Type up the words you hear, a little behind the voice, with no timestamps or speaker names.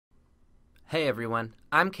Hey everyone,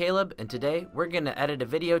 I'm Caleb, and today we're going to edit a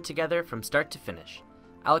video together from start to finish.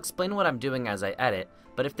 I'll explain what I'm doing as I edit,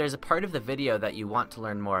 but if there's a part of the video that you want to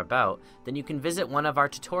learn more about, then you can visit one of our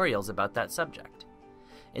tutorials about that subject.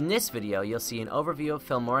 In this video, you'll see an overview of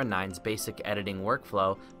Filmora 9's basic editing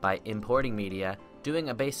workflow by importing media, doing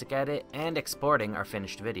a basic edit, and exporting our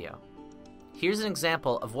finished video. Here's an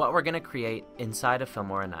example of what we're going to create inside of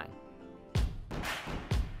Filmora 9.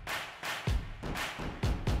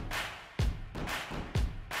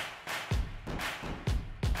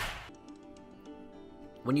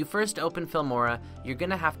 When you first open Filmora, you're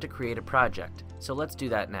going to have to create a project, so let's do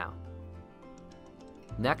that now.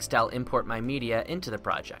 Next, I'll import my media into the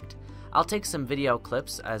project. I'll take some video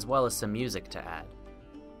clips as well as some music to add.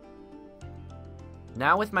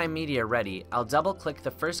 Now with my media ready, I'll double-click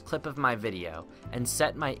the first clip of my video and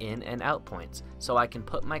set my in and out points so I can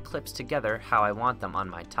put my clips together how I want them on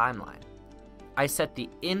my timeline. I set the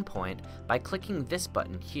in point by clicking this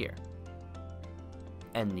button here,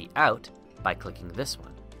 and the out by clicking this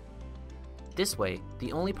one. This way,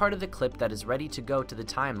 the only part of the clip that is ready to go to the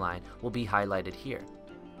timeline will be highlighted here.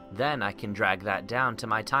 Then I can drag that down to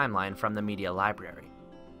my timeline from the media library.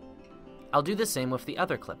 I'll do the same with the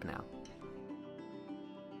other clip now.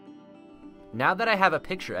 Now that I have a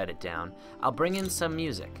picture edit down, I'll bring in some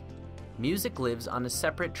music. Music lives on a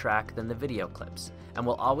separate track than the video clips and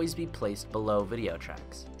will always be placed below video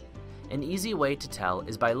tracks. An easy way to tell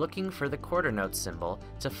is by looking for the quarter note symbol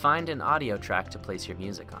to find an audio track to place your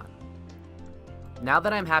music on. Now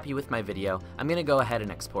that I'm happy with my video, I'm going to go ahead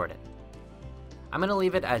and export it. I'm going to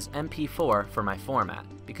leave it as MP4 for my format,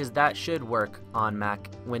 because that should work on Mac,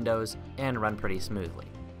 Windows, and run pretty smoothly.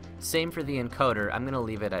 Same for the encoder, I'm going to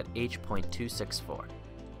leave it at H.264.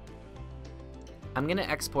 I'm going to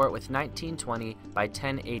export with 1920 by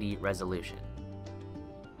 1080 resolution.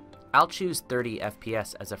 I'll choose 30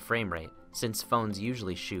 FPS as a frame rate, since phones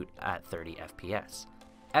usually shoot at 30 FPS.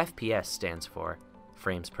 FPS stands for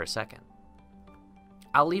frames per second.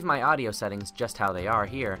 I'll leave my audio settings just how they are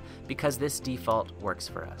here, because this default works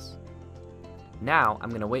for us. Now I'm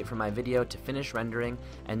going to wait for my video to finish rendering,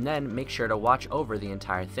 and then make sure to watch over the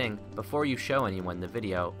entire thing before you show anyone the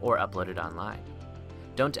video or upload it online.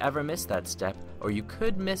 Don't ever miss that step, or you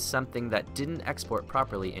could miss something that didn't export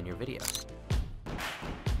properly in your video.